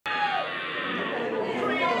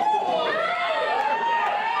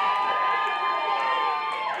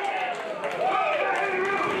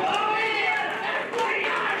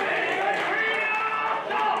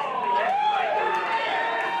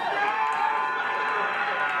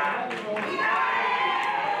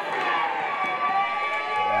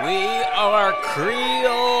We are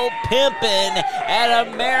Creole pimping at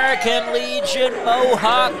American Legion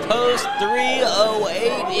Mohawk Post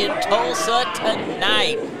 308 in Tulsa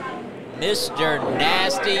tonight. Mr.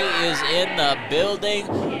 Nasty is in the building.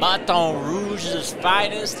 Baton Rouge's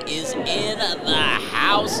finest is in the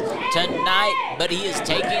house tonight, but he is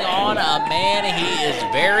taking on a man he is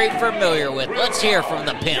very familiar with. Let's hear from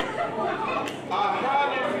the pimp.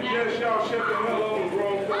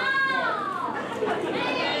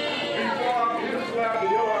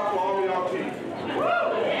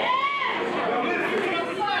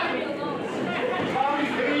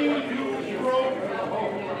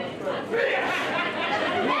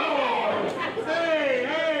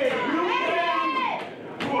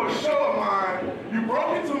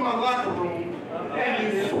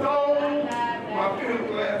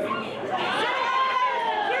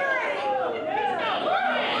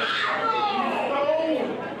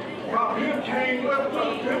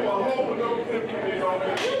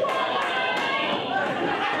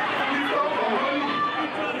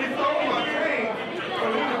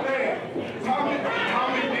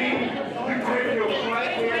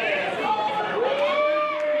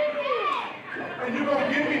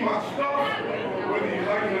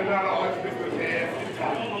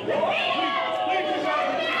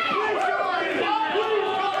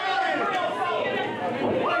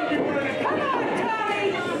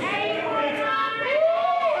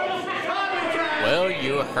 Well,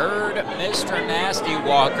 you heard Mr. Nasty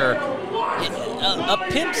Walker. A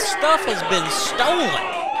pimp's stuff has been stolen.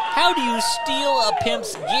 How do you steal a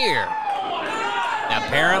pimp's gear?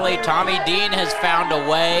 Apparently, Tommy Dean has found a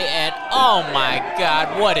way, and oh my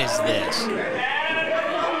God, what is this?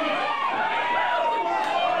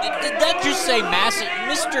 Did that just say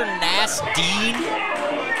Mr. Nasty?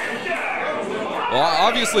 Well,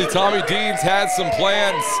 obviously, Tommy Dean's had some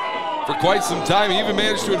plans for quite some time. He even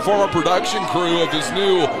managed to inform our production crew of his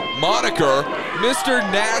new moniker. Mr.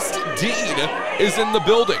 Nast Dean is in the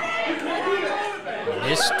building.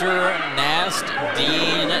 Mr. Nast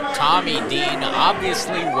Dean, Tommy Dean,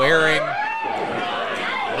 obviously wearing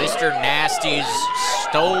Mr. Nasty's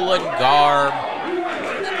stolen garb.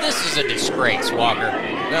 This is a disgrace, Walker.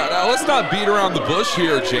 Now let's not beat around the bush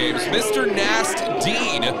here, James. Mr. Nast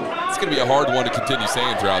Dean, it's going to be a hard one to continue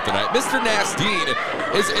saying throughout the night. Mr. Nast Dean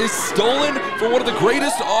is stolen from one of the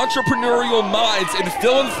greatest entrepreneurial minds and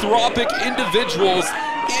philanthropic individuals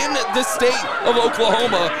in the state of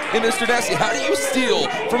Oklahoma. And Mr. Nasty, how do you steal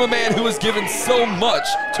from a man who has given so much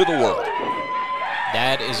to the world?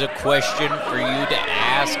 That is a question for you to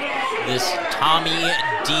ask this Tommy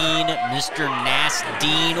Dean, Mr. Nast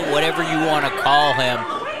Dean, whatever you want to call him.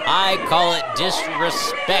 I call it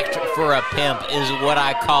disrespect for a pimp is what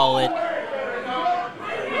I call it.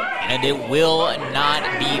 And it will not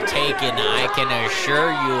be taken, I can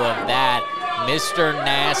assure you of that. Mr.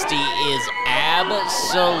 Nasty is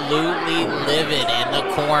absolutely livid in the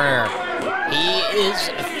corner. He is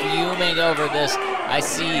fuming over this. I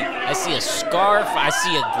see a scarf, I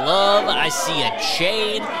see a glove, I see a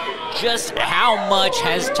chain. Just how much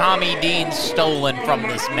has Tommy Dean stolen from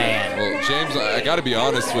this man? Well, James, I got to be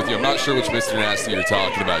honest with you. I'm not sure which Mr. Nasty you're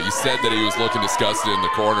talking about. You said that he was looking disgusted in the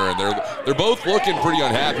corner, and they're both looking pretty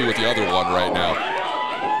unhappy with the other one right now.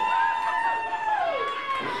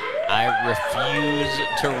 I refuse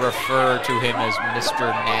to refer to him as Mr.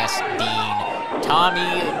 Nast Dean.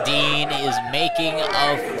 Tommy Dean is making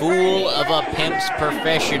a fool of a pimp's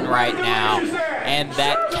profession right now, and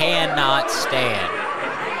that cannot stand.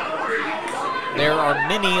 There are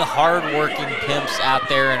many hard-working pimps out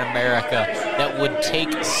there in America that would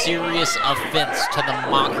take serious offense to the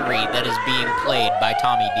mockery that is being played by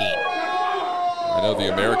Tommy Dean. I know the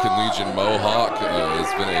American Legion Mohawk has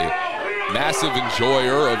been a massive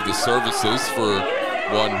enjoyer of the services for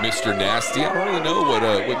one Mr. Nasty. I don't really know what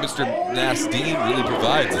Mr. Nasty really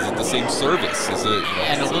provides. Is it the same service? Is it?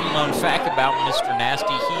 And a little known fact about Mr.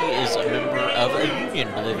 Nasty, he is a member of a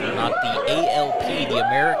union, believe it or not, the ALP, the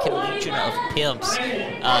American Legion of Pimps.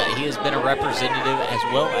 He has been a representative as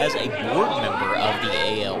well as a board member of the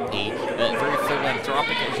ALP. Very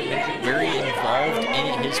philanthropic, as you mentioned, very involved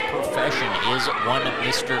in his profession is one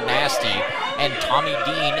Mr. Nasty. And Tommy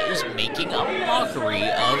Dean is making a mockery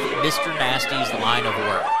of Mr. Nasty's line of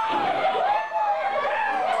work.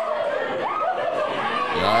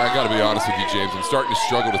 Yeah, I got to be honest with you, James. I'm starting to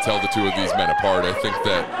struggle to tell the two of these men apart. I think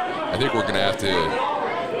we're going to have to.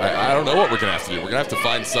 I don't know what we're going to have to do. We're going to have to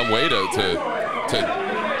find some way to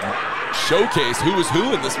showcase who is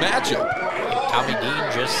who in this matchup. Tommy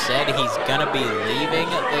Dean just said he's going to be leaving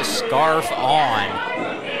the scarf on.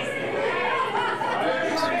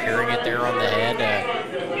 Securing it there on the head.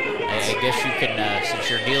 I guess you can, since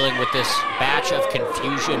you're dealing with this batch of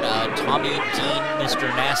confusion, Tommy Dean, Mr.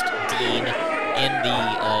 Nast Dean, in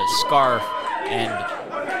the scarf, and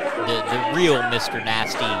the real Mr.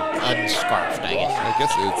 Nasty unscarfed, I guess. I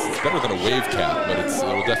guess it's better than a wave cap, but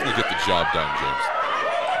it'll definitely get the job done, James.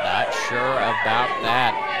 Not sure about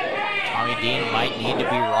that. Tommy Dean might need to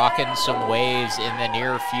be rocking some waves in the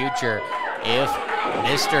near future if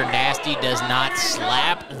Mr. Nasty does not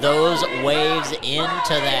slap those waves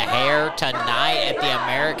into the hair tonight at the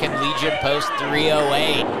American Legion Post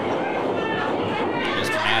 308.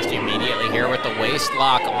 Mr. Nasty immediately here with the waist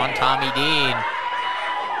lock on Tommy Dean.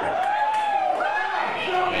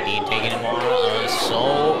 Tommy Dean taking him on a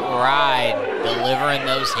soul ride, delivering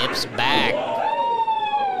those hips back.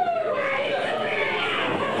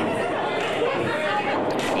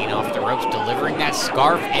 Delivering that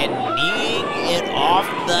scarf and kneeing it off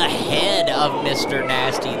the head of Mr.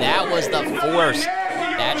 Nasty. That was the force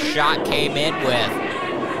that shot came in with.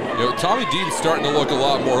 You know, Tommy Dean's starting to look a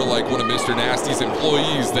lot more like one of Mr. Nasty's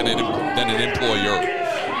employees than an employer.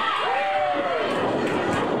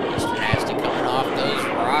 Mr. Nasty coming off those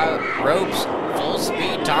ropes, full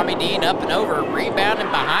speed. Tommy Dean up and over,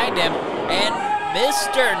 rebounding behind him, and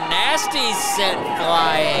Mr. Nasty sent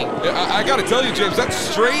flying. I got to tell you, James, that's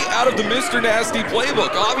straight out of the Mr. Nasty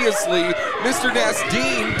playbook. Obviously, Mr.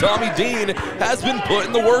 Nasty, Tommy Dean, has been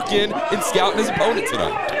putting the work in scouting his opponent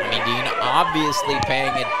tonight. Tommy Dean obviously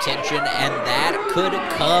paying attention, and that could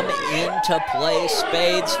come into play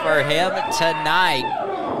spades for him tonight.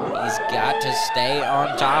 He's got to stay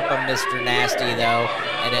on top of Mr. Nasty, though,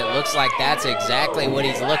 and it looks like that's exactly what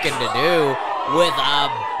he's looking to do with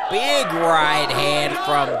a big right hand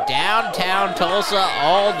from downtown Tulsa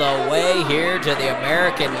all the way here to the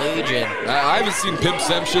American Legion. I haven't seen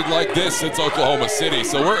pimpception like this since Oklahoma City,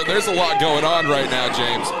 so there's a lot going on right now,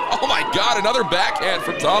 James. Oh my God, another backhand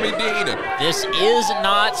from Tommy Dean. This is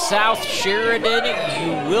not South Sheridan.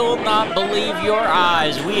 You will not believe your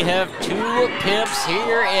eyes. We have two pimps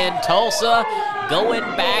here in Tulsa going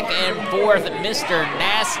back and forth. Mr.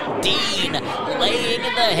 Nasty laying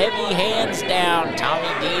the heavy hands down. Tommy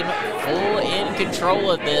Dean full in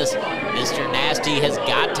control of this. Mr. Nasty has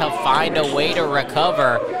got to find a way to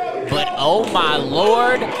recover. But oh my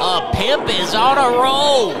Lord, a pimp is on a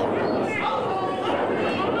roll.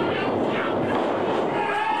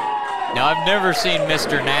 Now I've never seen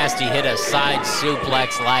Mr. Nasty hit a side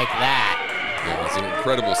suplex like that. It was an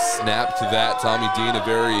incredible snap to that. Tommy Dean, a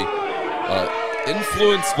very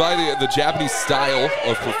influenced by the Japanese style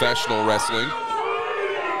of professional wrestling.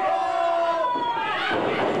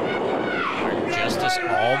 Justice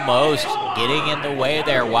almost getting in the way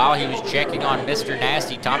there while he was checking on Mr.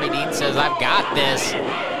 Nasty. Tommy Dean says, "I've got this."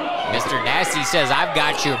 Mr. Nasty says, "I've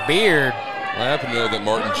got your beard." I happen to know that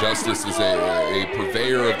Martin Justice is a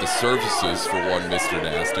purveyor of the services for one Mr.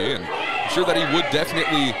 Nasty, and I'm sure that he would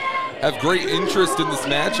definitely have great interest in this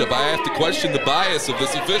matchup. I have to question the bias of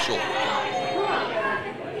this official.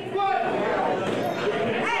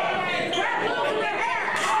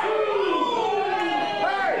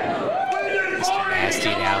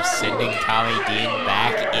 Now sending Tommy Dean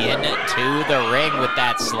back into the ring with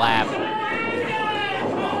that slap.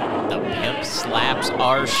 The pimp slaps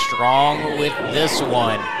are strong with this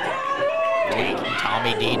one. Taking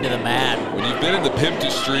Tommy Dean to the mat. When you've been in the pimp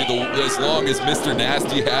industry as long as Mr.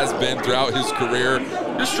 Nasty has been throughout his career,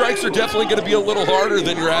 your strikes are definitely going to be a little harder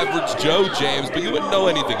than your average Joe, James, but you wouldn't know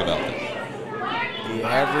anything about that. The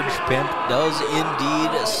average pimp does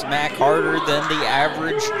indeed smack harder than the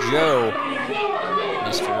average Joe.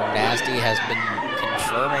 Mr. Nasty has been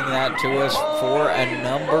confirming that to us for a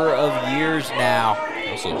number of years now.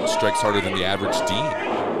 Also strikes harder than the average Dean.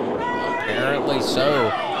 Apparently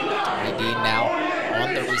so. Tommy Dean now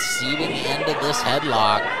on the receiving end of this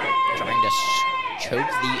headlock, trying to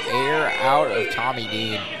choke the air out of Tommy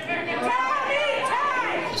Dean.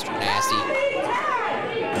 Mr. Nasty,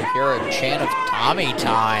 we hear a chant of Tommy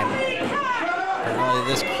time. Apparently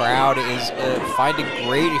this crowd is finding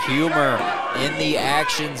great humor in the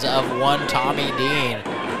actions of one Tommy Dean.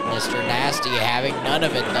 Mr. Nasty having none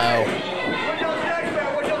of it, though.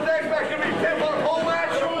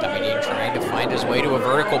 Tommy Dean trying to find his way to a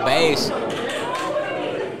vertical base.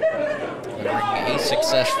 Delivering a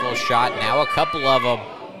successful shot, now a couple of them.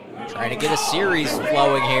 Trying to get a series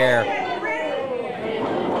flowing here.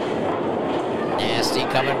 Nasty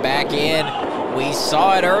coming back in. We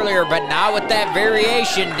saw it earlier, but not with that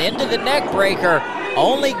variation. Into the neck breaker.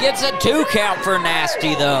 Only gets a 2 count for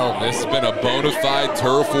Nasty, though. This has been a bona fide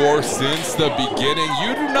turf war since the beginning.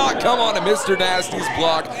 You do not come on to Mr. Nasty's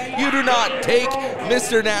block. You do not take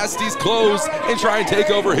Mr. Nasty's clothes and try and take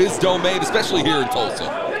over his domain, especially here in Tulsa.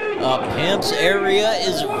 Pimp's area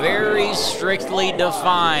is very strictly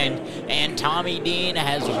defined, and Tommy Dean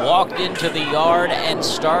has walked into the yard and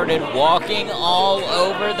started walking all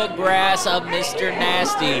over the grass of Mr.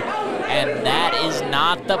 Nasty, and that is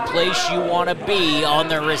not the place you want to be on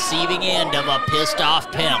the receiving end of a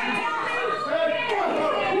pissed-off Pimp.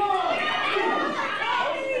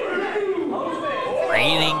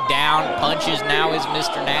 Raining down punches now is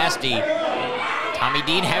Mr. Nasty. Tommy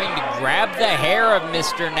Dean having to grab the hair of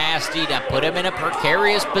Mr. Nasty to put him in a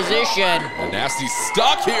precarious position. And Nasty's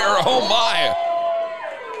stuck here, oh my!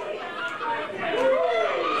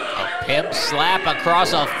 A Pimp slap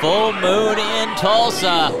across a full moon in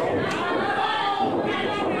Tulsa.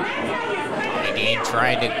 Tommy Dean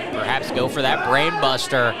trying to perhaps go for that brain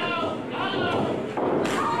buster.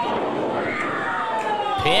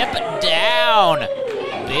 Pimp down.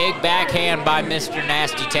 Big backhand by Mr.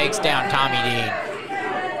 Nasty takes down Tommy Dean.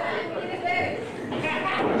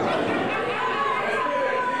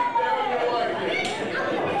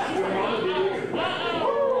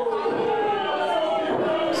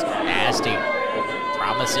 Mr. Nasty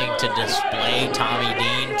promising to display Tommy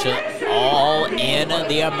Dean to all in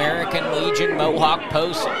the American Legion Mohawk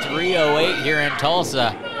Post 308 here in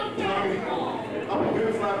Tulsa.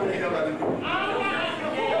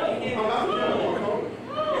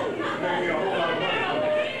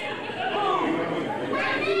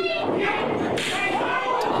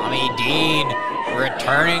 Dean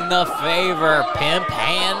returning the favor. Pimp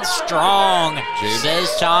hands strong, James,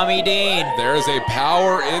 says Tommy Dean. There's a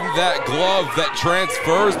power in that glove that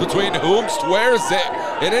transfers between whomst wears it,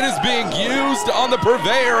 and it is being used on the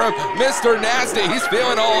purveyor of Mr. Nasty. He's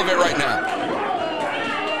feeling all of it right now.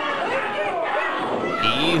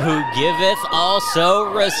 He who giveth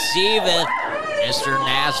also receiveth. Mr.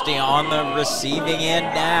 Nasty on the receiving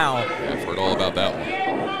end now. I've heard all about that one.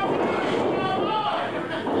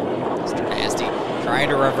 Trying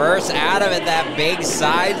to reverse out of it, that big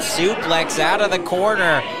side suplex out of the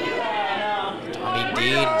corner. Tommy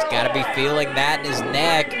Dean's got to be feeling that in his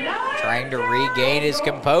neck, trying to regain his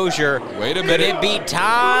composure. Wait a minute. Could it be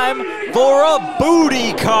time for a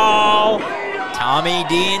booty call? Tommy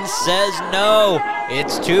Dean says no.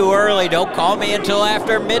 It's too early. Don't call me until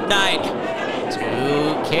after midnight.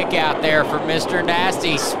 Kick out there for Mr.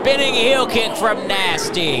 Nasty. Spinning heel kick from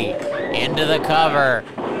Nasty into the cover.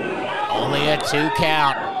 Only a 2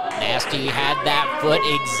 count. Nasty had that foot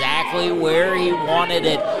exactly where he wanted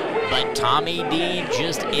it, but Tommy Dean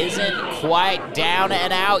just isn't quite down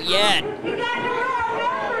and out yet.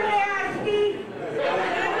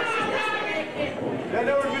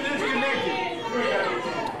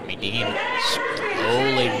 Tommy Dean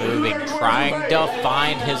slowly moving, trying to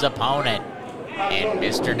find his opponent. And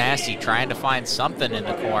Mr. Nasty trying to find something in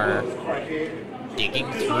the corner.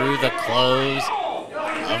 Digging through the clothes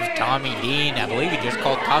of Tommy Dean. I believe he just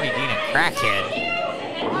called Tommy Dean a crackhead.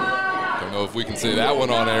 Don't know if we can say that one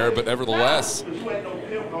on air, but nevertheless. A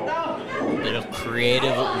bit of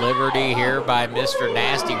creative liberty here by Mr.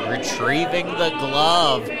 Nasty, retrieving the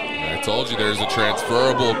glove. I told you there's a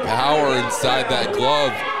transferable power inside that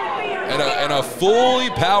glove. And a fully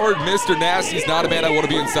powered Mr. Nasty's not a man I want to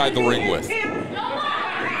be inside the ring with.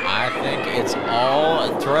 I think it's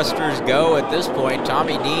all thrusters go at this point.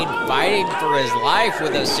 Tommy Dean fighting for his life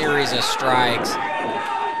with a series of strikes.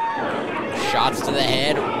 Shots to the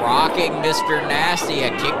head, rocking Mr. Nasty. A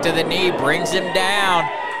kick to the knee brings him down.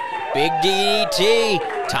 Big DDT.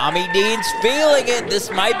 Tommy Dean's feeling it.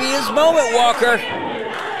 This might be his moment, Walker.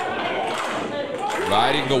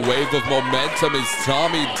 Riding the wave of momentum is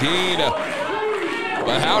Tommy Dean.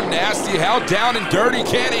 But how nasty, how down and dirty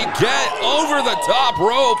can he get over the top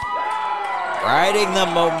rope? Riding the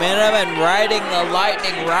momentum and riding the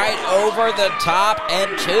lightning right over the top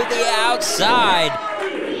and to the outside.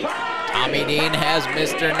 Tommy Dean has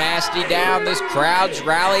Mr. Nasty down. This crowd's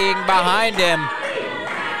rallying behind him.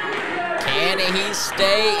 Can he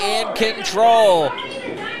stay in control?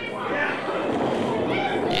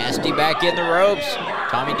 Nasty back in the ropes.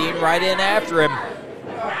 Tommy Dean right in after him.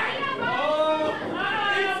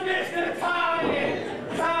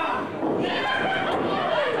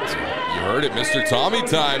 You heard it, Mr. Tommy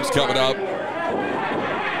Time's coming up.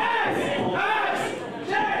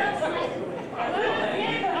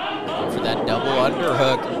 Going for that double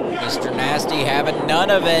underhook. Mr. Nasty having none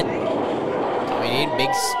of it. Tommy Dean,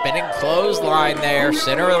 big spinning clothesline there,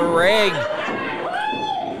 center of the ring.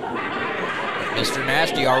 Mr.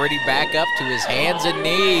 Nasty already back up to his hands and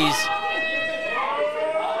knees.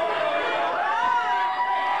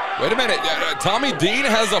 Wait a minute, Tommy Dean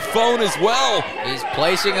has a phone as well. He's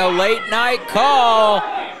placing a late night call.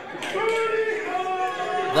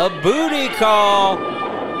 The booty call.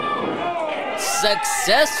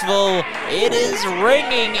 successful. It is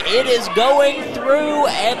ringing. It is going through,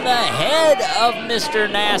 and the head of Mr.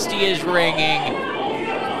 Nasty is ringing.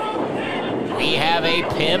 We have a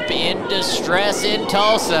pimp in distress in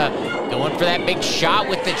Tulsa, going for that big shot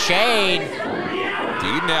with the chain.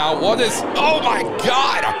 Dean now, what is, oh my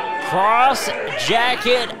God! Cross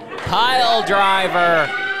jacket pile driver.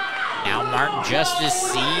 Now Martin Justice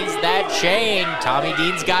sees that chain. Tommy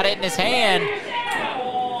Dean's got it in his hand.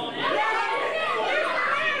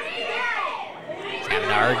 He's having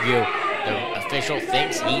to argue. The official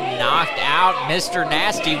thinks he knocked out Mr.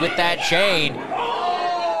 Nasty with that chain.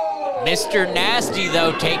 Mr. Nasty,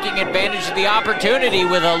 though, taking advantage of the opportunity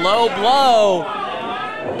with a low blow.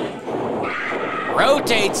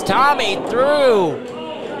 Rotates Tommy through.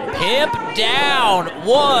 Pimp down.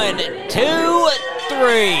 1, 2,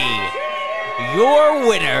 3. Your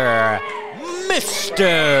winner,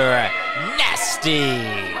 Mr.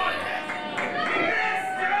 Nasty.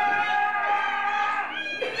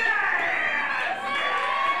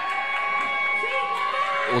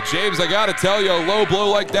 Well, James, I gotta tell you, a low blow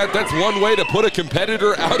like that, that's one way to put a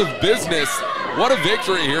competitor out of business. What a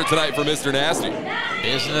victory here tonight for Mr. Nasty.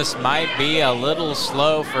 Business might be a little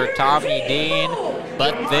slow for Tommy Dean,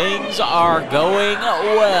 but things are going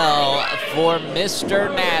well for Mr.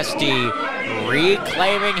 Nasty,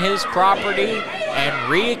 reclaiming his property and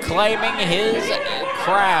reclaiming his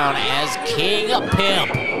crown as King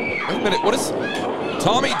Pimp. Wait a minute, what is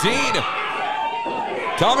Tommy Dean?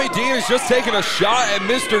 Tommy Dean is just taking a shot at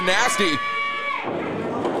Mr. Nasty.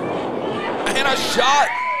 And a shot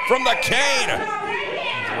from the cane.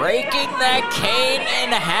 Breaking that cane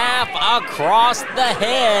in half across the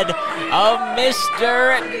head of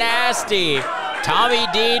Mr. Nasty. Tommy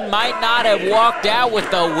Dean might not have walked out with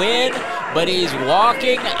the win, but he's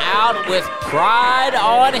walking out with pride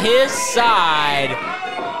on his side.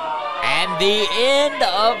 And the end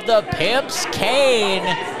of the Pimp's cane.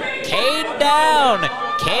 Cane down.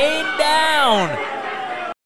 Cane down.